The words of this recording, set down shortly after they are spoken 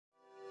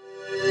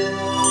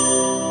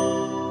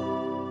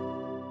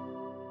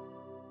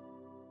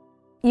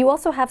You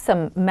also have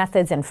some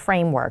methods and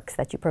frameworks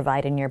that you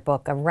provide in your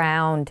book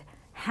around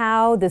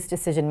how this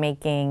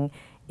decision-making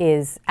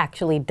is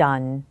actually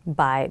done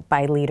by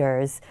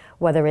leaders,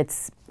 whether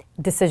it's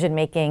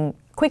decision-making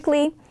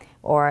quickly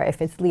or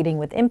if it's leading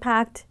with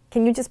impact.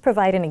 Can you just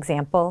provide an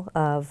example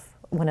of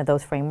one of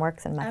those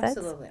frameworks and methods?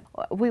 Absolutely.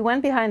 We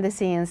went behind the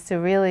scenes to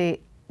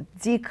really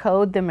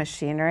decode the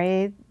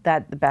machinery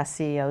that the best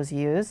CEOs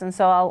use. And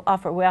so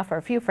we offer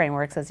a few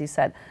frameworks, as you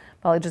said,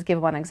 but I'll just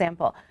give one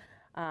example,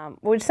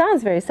 which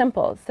sounds very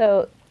simple.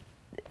 So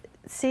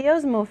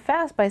CEOs move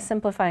fast by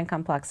simplifying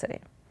complexity.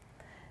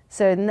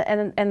 So,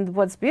 and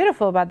what's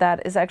beautiful about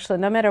that is actually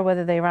no matter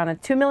whether they run a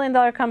 $2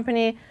 million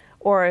company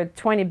or a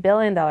 $20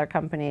 billion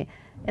company,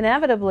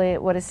 inevitably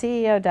what a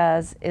CEO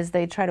does is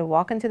they try to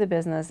walk into the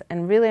business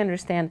and really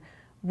understand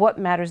what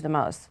matters the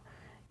most.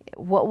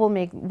 What will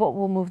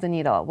move the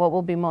needle? What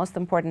will be most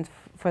important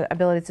for the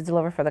ability to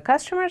deliver for the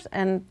customers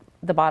and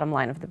the bottom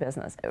line of the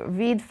business?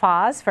 Reid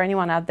Foss, for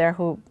anyone out there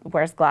who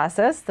wears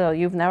glasses, so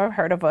you've never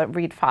heard of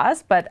Reid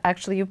Foss, but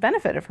actually you've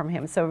benefited from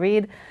him. So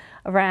Reid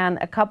ran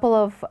a couple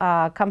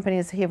of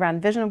companies. He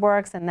ran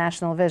VisionWorks and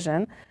National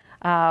Vision,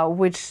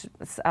 which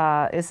is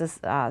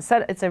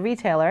it's a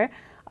retailer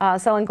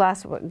selling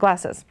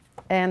glasses.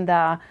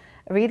 And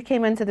Reid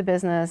came into the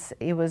business.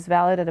 He was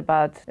valued at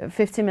about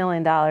 $50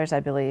 million, I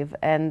believe.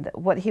 And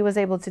what he was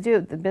able to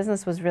do, the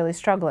business was really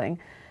struggling.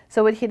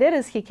 So what he did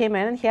is he came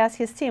in and he asked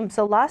his team,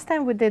 so last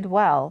time we did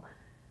well,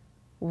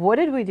 what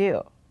did we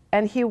do?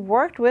 And he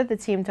worked with the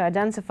team to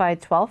identify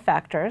 12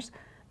 factors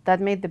that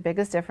made the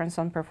biggest difference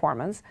on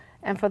performance.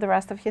 And for the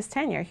rest of his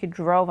tenure, he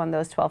drove on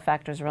those 12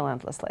 factors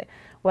relentlessly,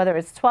 whether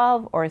it's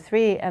 12 or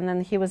 3. And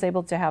then he was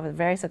able to have a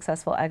very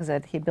successful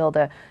exit. He built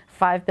a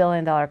 $5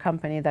 billion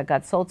company that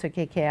got sold to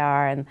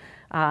KKR and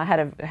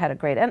had a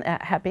great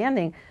happy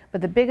ending.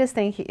 But the biggest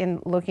thing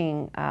in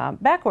looking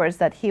backwards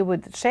that he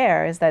would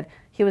share is that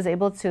he was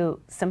able to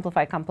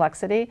simplify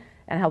complexity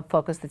and help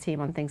focus the team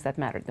on things that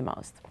mattered the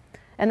most.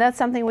 And that's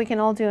something we can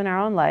all do in our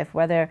own life,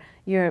 whether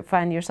you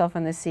find yourself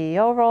in the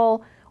CEO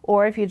role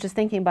or if you're just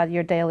thinking about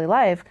your daily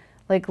life,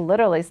 like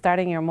literally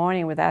starting your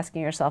morning with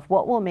asking yourself,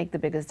 what will make the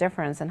biggest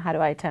difference and how do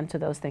I attend to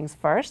those things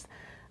first,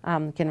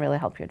 can really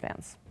help you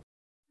advance.